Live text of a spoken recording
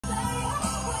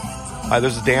Hi,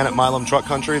 this is Dan at Milam Truck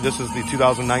Country. This is the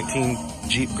 2019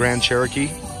 Jeep Grand Cherokee.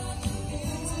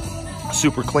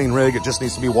 Super clean rig. It just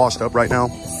needs to be washed up right now.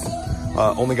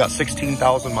 Only got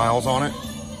 16,000 miles on it.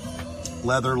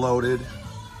 Leather loaded,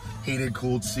 heated,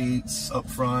 cooled seats up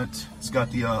front. It's got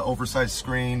the oversized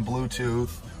screen,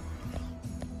 Bluetooth,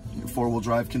 four-wheel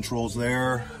drive controls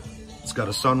there. It's got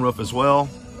a sunroof as well.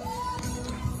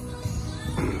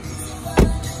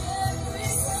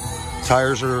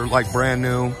 Tires are like brand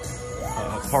new.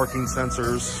 Parking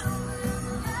sensors.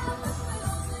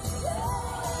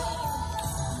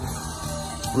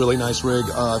 Really nice rig.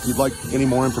 If you'd like any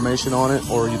more information on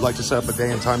it, or you'd like to set up a day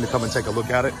and time to come and take a look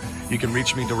at it, you can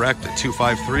reach me direct at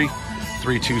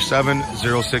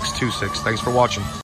 253-327-0626. Thanks for watching.